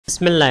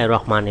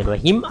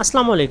बिस्मिल्लाहिर्रहमानिर्रहीम।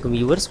 अस्सलाम वालेकुम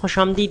व्यूअर्स,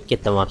 खुशामदीद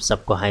कहता हूँ आप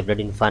सबको हाइब्रिड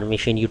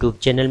इन्फॉर्मेशन यूट्यूब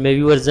चैनल में।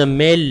 व्यूअर्स,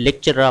 मैं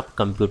lecturer of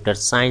computer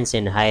science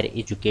and higher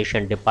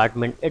education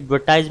department,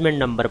 advertisement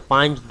number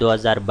 5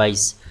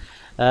 2022।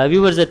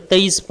 Viewers,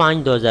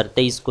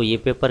 23/5/2023 को ये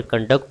पेपर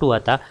कंडक्ट हुआ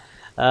था।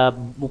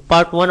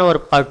 पार्ट 1 और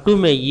पार्ट 2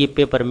 में ये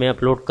पेपर मैं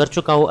अपलोड कर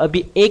चुका हूँ।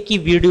 अभी एक ही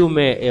वीडियो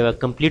में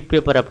कंप्लीट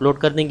पेपर अपलोड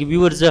कर देंगे।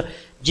 व्यूअर्स,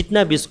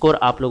 जितना भी स्कोर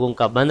आप लोगों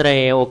का बन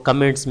रहे हैं वो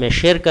कमेंट्स में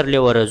शेयर कर ले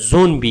और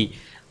जोन भी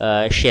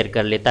शेयर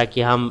कर ले,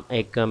 ताकि हम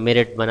एक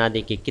मेरिट बना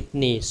दें कि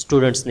कितने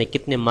स्टूडेंट्स ने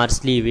कितने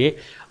मार्क्स लिए हुए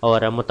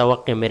और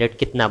मुतवक्के मेरिट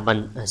कितना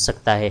बन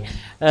सकता है।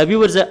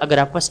 व्यूअर्स, अगर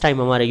आप फर्स्ट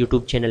टाइम हमारा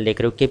यूट्यूब चैनल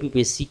देख रहे हो,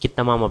 KPPSC की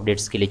तमाम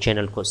अपडेट्स के लिए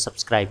चैनल को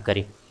सब्सक्राइब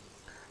करें।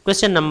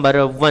 क्वेश्चन नंबर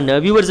 1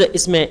 व्यूअर्स,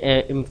 इसमें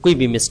कोई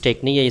भी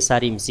मिस्टेक नहीं है, ये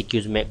सारी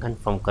MCQs में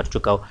कंफर्म कर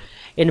चुका हूँ।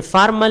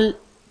 Informal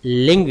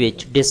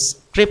language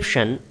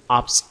description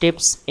of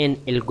steps in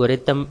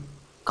algorithm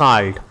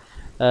called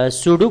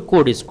pseudo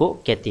code इसको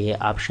कहती है।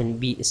 ऑप्शन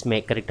बी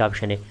इसमें करेक्ट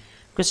ऑप्शन है।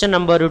 Question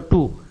number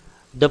 2,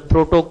 the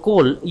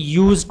protocol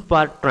used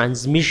for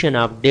transmission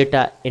of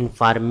data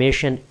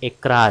information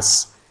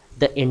across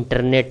the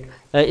internet,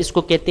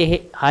 इसको कहते हैं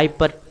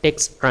hyper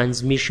text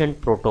transmission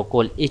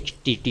protocol,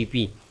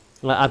 HTTP।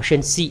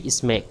 Option C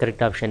इसमें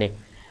correct option है।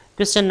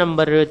 Question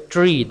number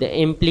 3, the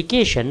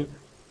implication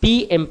P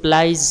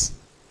implies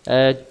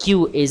Q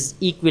is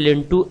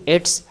equivalent to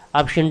X,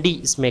 option D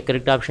इसमें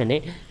correct option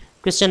है।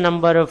 Question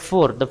number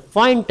 4, the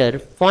pointer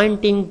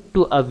pointing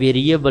to a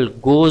variable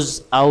goes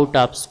out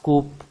of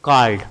scope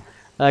called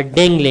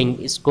dangling,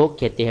 इसको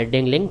कहते हैं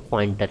dangling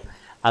pointer,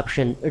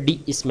 option D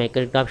इसमें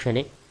correct option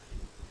है।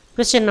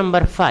 Question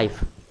number 5,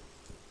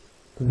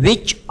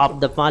 which of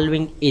the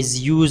following is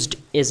used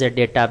as a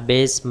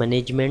database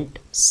management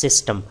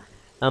system?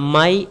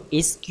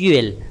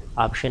 MySQL,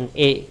 option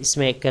A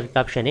इसमें correct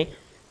option है।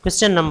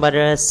 Question number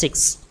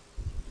 6,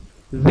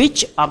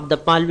 which of the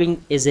following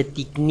is a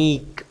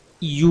technique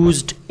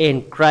used in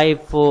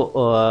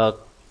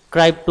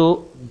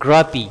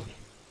cryptography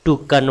to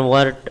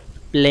convert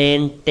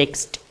plain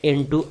text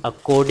into a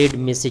coded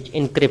message?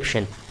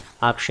 encryption,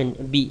 option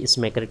B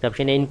इसमें correct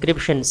option है।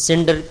 encryption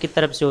sender की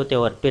तरफ से होते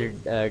हैं और फिर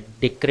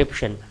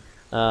डिक्रिप्शन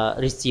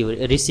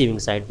रिसीविंग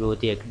साइड पे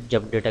होती है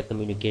जब डेटा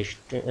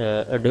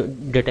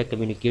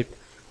कम्युनिकेट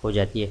हो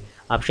जाती है।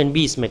 ऑप्शन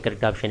बी इसमें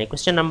करेक्ट ऑप्शन है।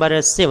 Question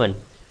number 7,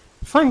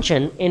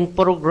 function in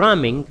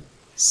programming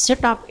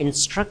set of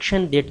instruction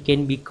that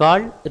can be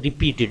called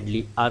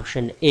repeatedly,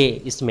 option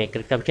A इसमें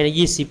करेक्ट ऑप्शन है।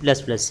 ये C++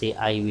 से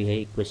आई हुई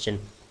है question.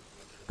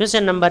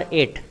 Question number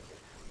 8,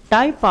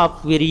 type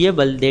of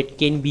variable that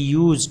can be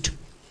used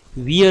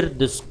where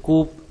the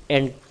scope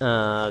and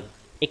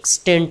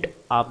extent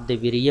of the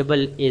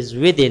variable is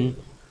within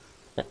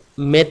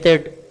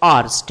method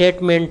or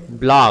statement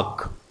block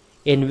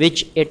in which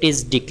it is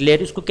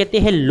declared, इसको कहते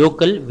हैं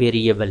local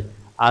variable,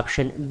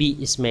 option B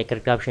इसमें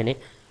correct option है।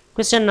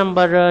 Question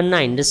number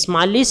 9, the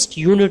smallest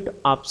unit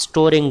of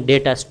storing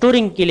data,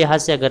 storing के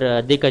लिहाज से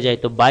अगर देखा जाए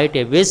तो बाइट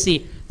है,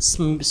 वैसी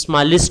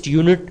स्मॉलेस्ट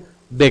यूनिट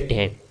बिट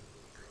है।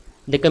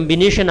 The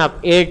combination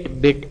of 8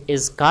 bit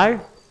is called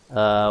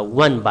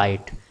 1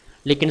 bite,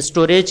 लेकिन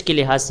स्टोरेज के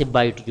लिहाज से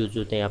बाइट यूज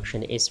होते हैं,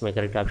 ऑप्शन ए इसमें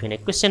करेक्ट ऑप्शन है।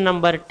 Question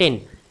number 10,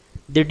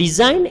 the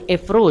design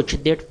approach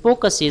that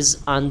focuses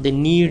on the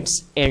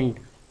needs and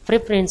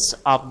preference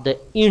of the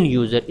end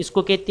user,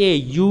 इसको कहते हैं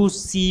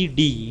UCD,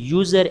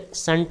 यूजर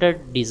सेंटर्ड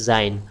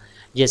डिजाइन,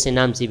 जैसे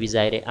नाम से भी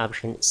जाहिर है,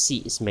 ऑप्शन सी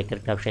इसमें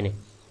करेक्ट ऑप्शन है।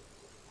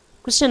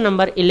 Question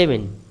number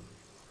 11,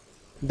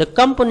 the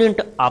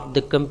component of the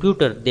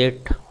computer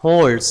that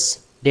holds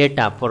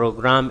data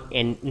programme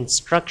and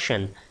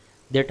instruction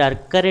that are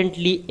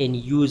currently in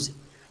use,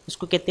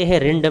 इसको कहते हैं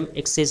रैंडम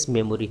एक्सेस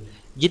मेमोरी।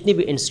 जितनी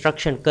भी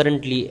इंस्ट्रक्शन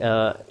करंटली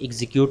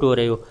एग्जीक्यूट हो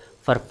रहे हो,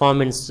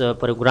 परफॉर्मेंस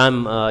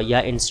प्रोग्राम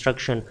या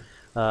इंस्ट्रक्शन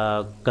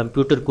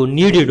कंप्यूटर को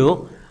नीडेड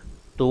हो,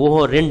 तो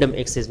वो रैंडम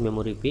एक्सेस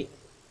मेमोरी पे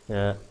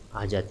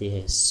आ जाती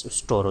है,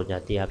 स्टोर हो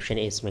जाती है, ऑप्शन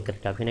ए इसमें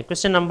करेक्ट ऑप्शन है।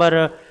 Question number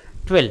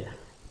 12,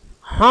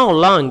 how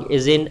long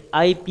is in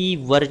IP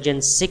version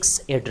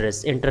 6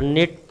 address,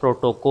 internet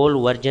protocol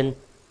version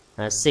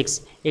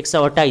 6,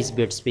 128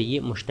 bits पे ये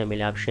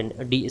मुश्तमिल है, ऑप्शन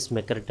डी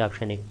इसमें करेक्ट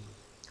ऑप्शन है।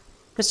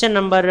 Question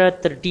number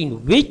 13,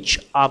 which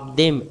of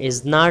them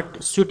is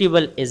not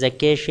suitable as a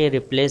cache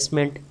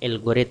replacement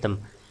algorithm,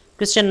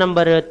 question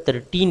number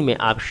 13 में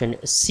option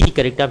C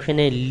correct option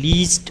है,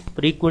 least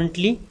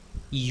frequently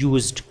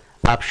used,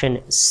 option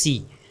C.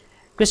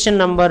 Question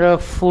number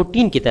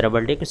 14 की तरफ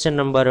बढ़े। क्वेश्चन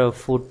नंबर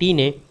 14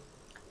 है,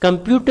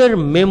 computer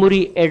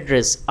memory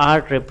address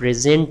are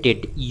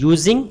represented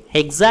using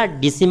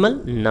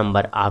hexadecimal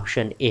number,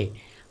 option A,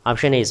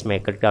 option A इसमें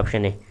correct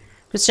option है।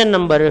 Question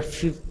number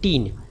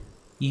 15,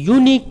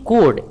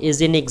 Unicode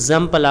is an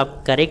example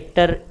of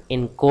character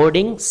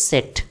encoding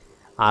set,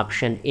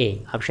 option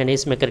A, option A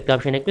इसमें correct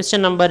option है।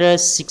 Question number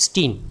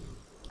 16,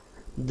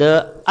 the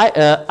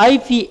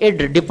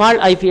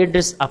default IP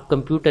address of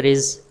computer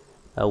is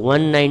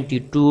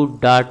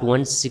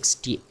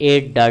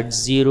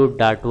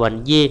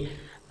 192.168.0.1, ये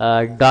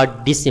dot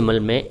decimal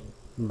में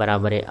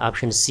बराबर है,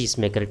 option C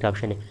इसमें correct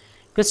option है।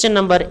 Question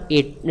number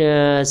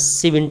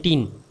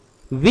 17.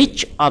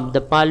 Which of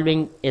the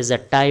following is a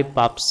type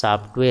of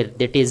software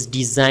that is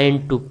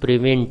designed to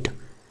prevent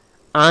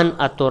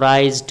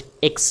unauthorized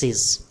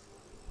access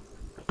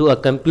to a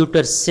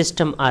computer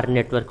system or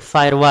network?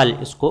 Firewall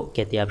इसको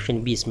कहते हैं.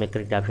 Option B इसमें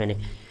correct option है.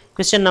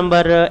 Question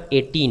number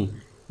 18.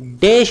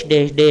 Dash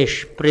dash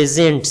dash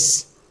presents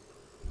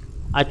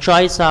a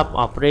choice of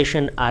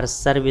operation or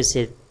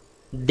services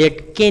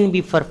that can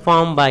be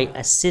performed by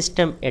a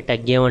system at a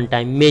given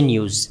time.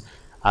 Menus.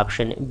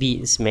 Option B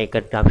इसमें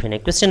correct option है.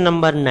 Question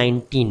number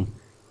 19.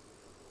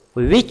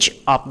 Which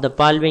of the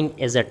following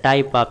is a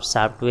type of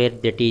software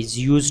that is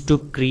used to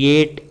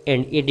create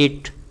and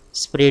edit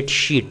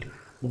spreadsheet?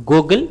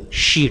 Google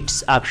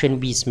Sheets. Option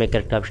B इसमें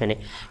correct option है.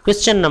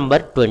 Question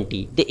number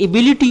 20. The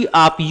ability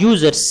of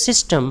user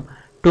system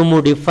to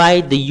modify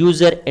the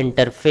user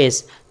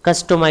interface.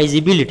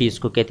 Customizability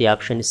इसको कहते हैं.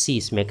 Option C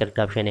इसमें correct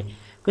option है.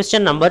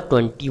 Question number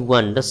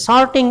 21. The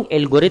sorting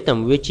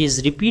algorithm which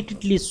is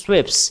repeatedly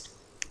sweeps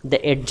the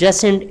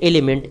adjacent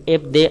element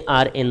if they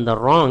are in the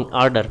wrong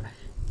order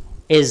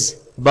is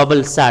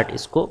bubble sort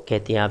इसको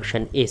कहते हैं.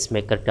 Option A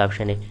इसमें correct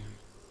option है.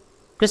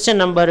 Question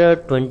number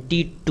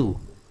 22.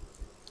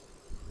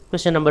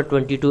 Question number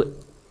 22.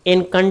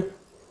 In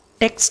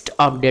context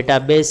of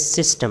database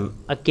system,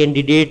 a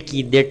candidate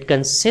key that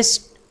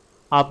consists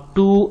of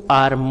two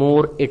or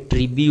more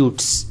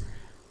attributes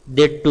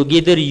that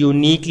together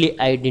uniquely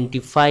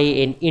identify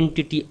an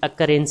entity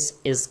occurrence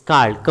is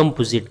called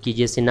composite की,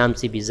 जैसे नाम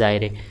से भी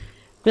जाहिर है.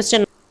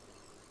 Question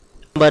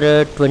number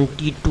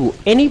 22.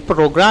 Any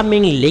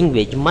programming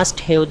language must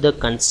have the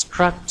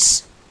constructs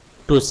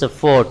to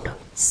support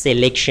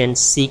selection,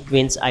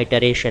 sequence,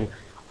 iteration.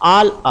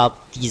 All of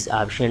these.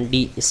 Option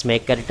D इसमें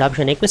correct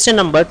option है. Question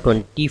number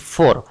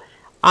 24.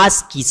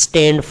 ASCII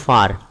stand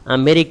for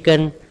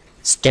American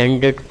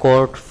Standard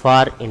Code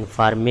for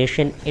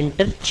Information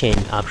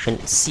Interchange. Option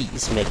C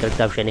इसमें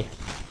correct option है.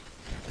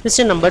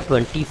 Question number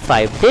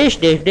 25. Dash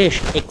dash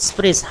dash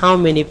express how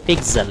many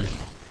pixels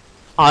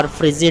are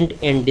present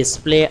in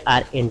display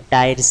or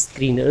entire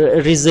screen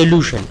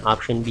resolution.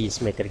 Option B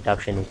इसमें correct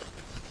option है.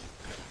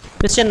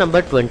 Question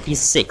number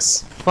 26.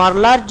 For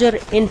larger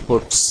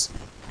inputs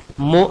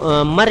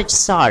merge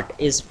sort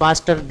is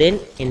faster than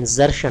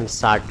insertion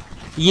sort.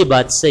 ये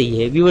बात सही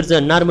है. Viewers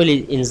normally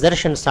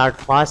insertion sort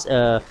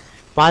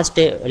fast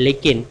है,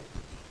 लेकिन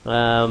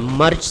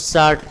merge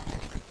sort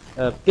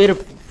फिर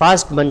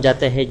fast बन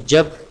जाता है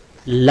जब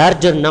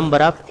लार्जर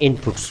नंबर ऑफ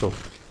इनपुट्स हो.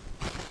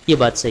 ये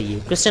बात सही है.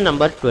 Question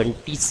number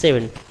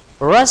 27.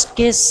 रस्ट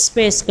के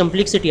space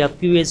complexity of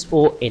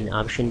QSON.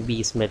 Option B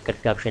इसमें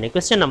करेक्ट ऑप्शन है.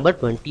 Question number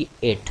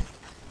 28.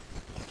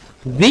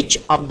 Which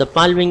of the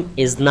following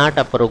is not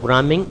a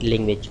programming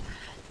language?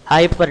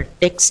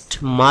 Hypertext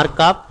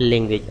markup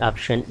language.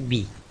 Option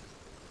B.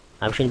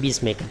 Option B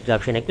इसमें correct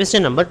option है.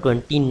 Question number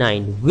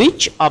 29.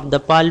 Which of the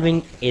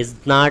following is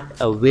not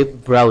a web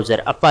browser?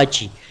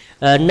 Apache.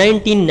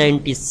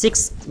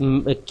 1996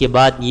 के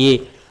बाद ये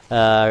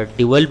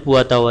develop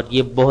हुआ था और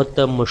ये बहुत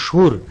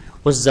मशहूर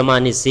उस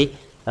ज़माने से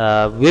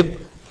वेब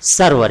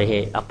सर्वर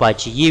है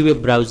अपाची. ये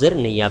वेब ब्राउज़र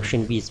नहीं.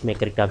 ऑप्शन बी इसमें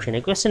करेक्ट ऑप्शन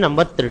है. Question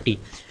number 30.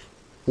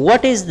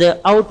 What is the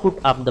output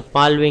of the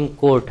following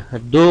code?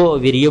 दो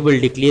वेरिएबल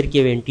डिक्लेयर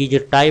किए हुए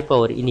इंटीजर टाइप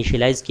और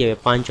इनिशियलाइज किए हुए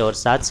 5 और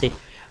 7 से,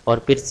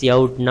 और फिर सी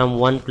out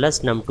num1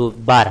 plus num2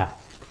 12.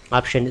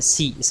 Option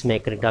C इसमें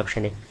करेक्ट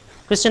ऑप्शन है.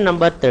 Question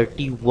number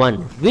 31.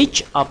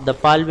 Which of the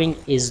following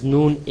is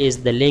known as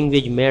the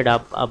language made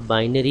up of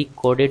binary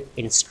coded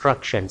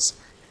instructions?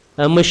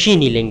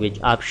 मशीनी लैंग्वेज.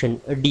 ऑप्शन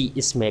डी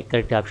इसमें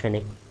करेक्ट ऑप्शन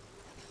है.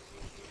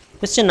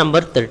 Question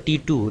number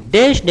 32.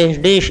 Dash dash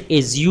dash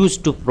is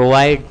used to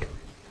provide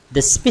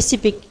the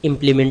specific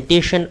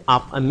implementation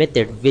of a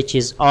method which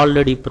is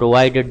already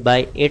provided by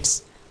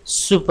its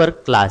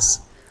superclass.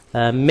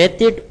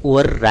 Method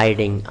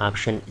overriding.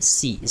 Option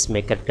C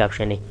इसमें correct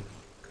option है.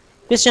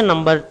 Question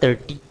number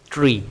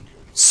 33.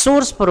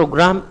 Source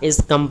program is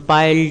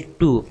compiled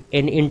to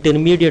an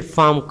intermediate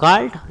form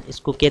called.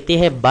 इसको कहते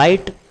हैं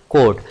byte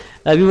code.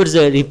 Viewers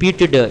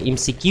repeated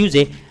MCQs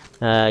है,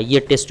 ये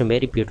test में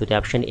repeat होते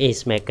हैं. ऑप्शन ए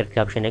इसमें करेक्ट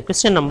ऑप्शन है.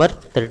 Question number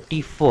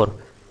 34.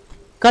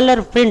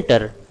 Color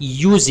printer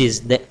uses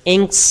the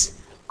inks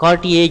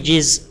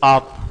cartridges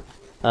of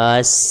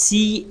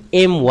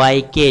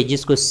CMYK,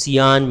 जिसको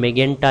सियान,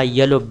 मैजेंटा,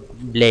 येलो,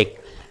 ब्लैक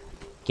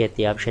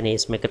कहते हैं. ऑप्शन है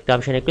इसमें करेक्ट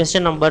ऑप्शन है.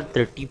 Question number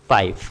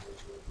 35.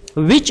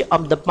 Which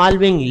of the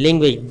following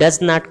language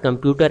does not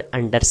computer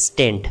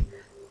understand?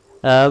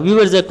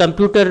 Viewers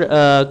computer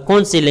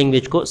कौन सी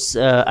language को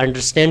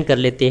अंडरस्टैंड कर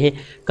लेते हैं?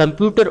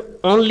 Computer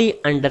only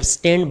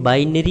understand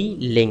binary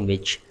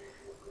language.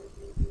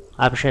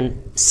 Option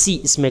C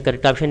इसमें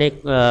करेक्ट ऑप्शन है.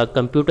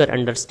 Computer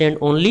understand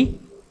only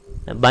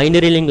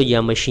binary language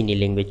या मशीनी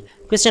language.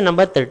 Question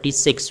number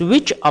 36.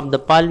 Which of the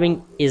following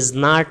is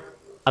not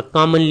a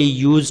commonly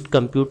used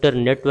computer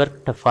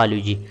network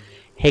topology?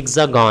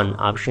 Hexagon.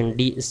 Option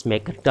D इसमें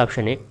correct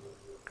option है.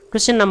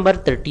 Question number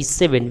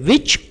 37.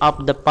 Which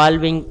of the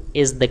following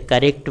is the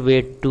correct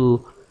way to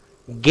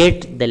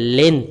get the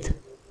length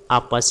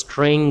of a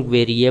string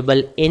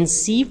variable in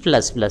C++?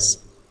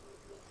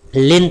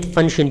 Length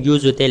function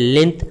use होते हैं,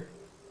 length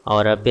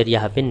और फिर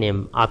यहाँ पे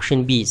name.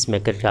 Option B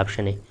इसमें correct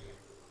option है।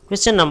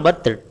 Question number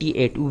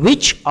 38,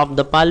 which of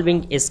the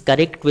following is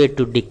correct way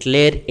to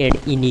declare and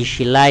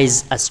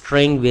initialise a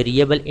string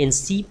variable in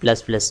C++?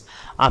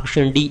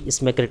 Option D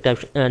इसमें correct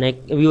option है।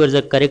 व्यूअर्स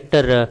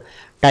करेक्टर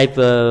टाइप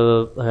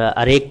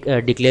अरे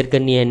declare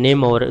करनी है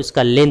name और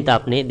उसका length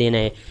आपने देना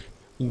है,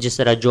 जिस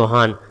तरह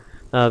जोहान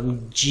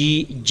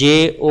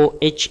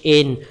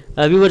JOHN।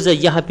 व्यूअर्स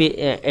यहाँ पे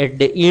एट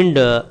द एंड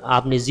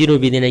आपने 0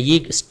 भी देना है,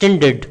 ये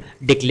स्टैंडर्ड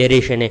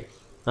डिक्लेरेशन है।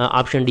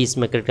 ऑप्शन डी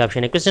इसमें करेक्ट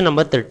ऑप्शन है। Question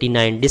number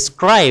 39,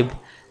 describe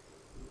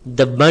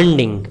the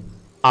bonding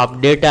of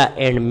data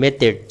and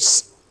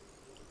methods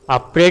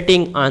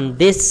operating on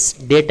this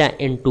data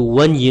into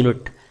one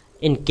unit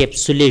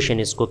encapsulation,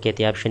 इसको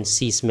कहते हैं। ऑप्शन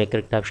सी इसमें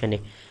करेक्ट ऑप्शन है।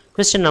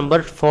 Question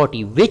number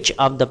 40, which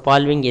of the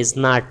following is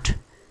not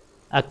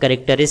a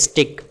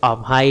characteristic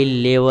of high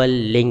level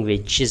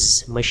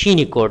languages?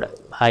 मशीनी code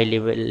high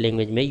level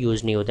language में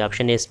use नहीं होते।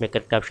 Option A इसमें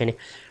करेक्ट ऑप्शन है।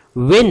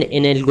 When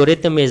an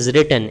algorithm is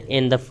written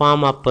in the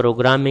form of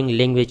programming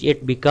language,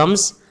 it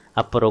becomes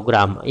a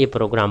program. ये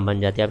programme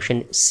बन जाते हैं।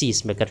 ऑप्शन सी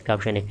इसमें करेक्ट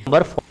ऑप्शन है।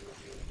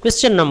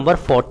 Question number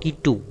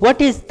 42,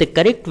 what is the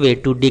correct way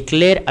to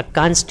declare a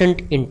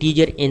constant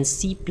integer in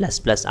C++?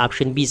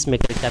 Option B इसमें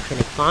correct option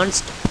है।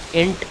 const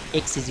int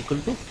x is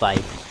equal to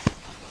 5।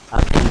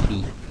 Option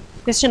B.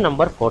 Question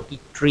number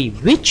 43,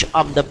 which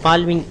of the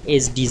following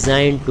is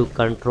designed to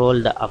control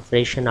the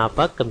operation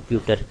of a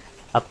computer?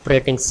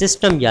 Operating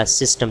system या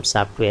system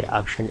software?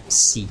 Option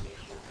C.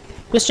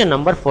 Question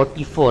number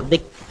 44, the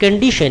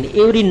condition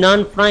every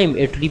non prime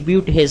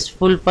attribute has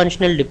full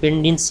functional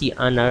dependency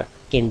on a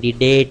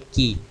candidate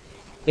की।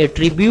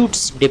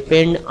 Attributes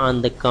depend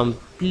on the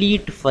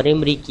complete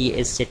primary की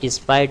is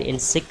satisfied in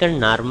second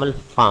normal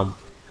form.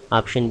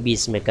 Option B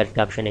इसमें correct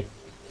option है।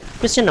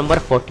 Question number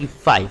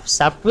 45,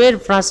 software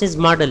process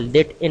model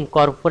that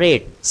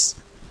incorporates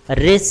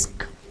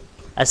risk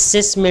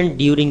assessment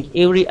during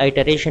every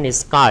iteration is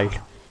called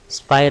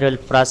spiral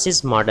process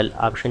model।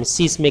 Option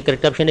C इसमें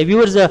correct option है।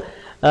 Viewers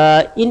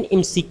in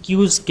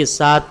MCQs के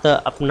साथ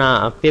अपना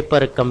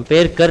paper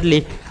compare कर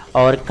ले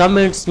और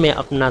कमेंट्स में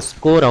अपना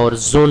स्कोर और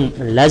जोन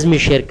लाजमी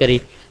शेयर करें।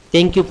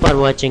 थैंक यू फॉर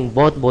वाचिंग,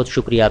 बहुत बहुत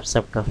शुक्रिया आप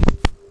सबका।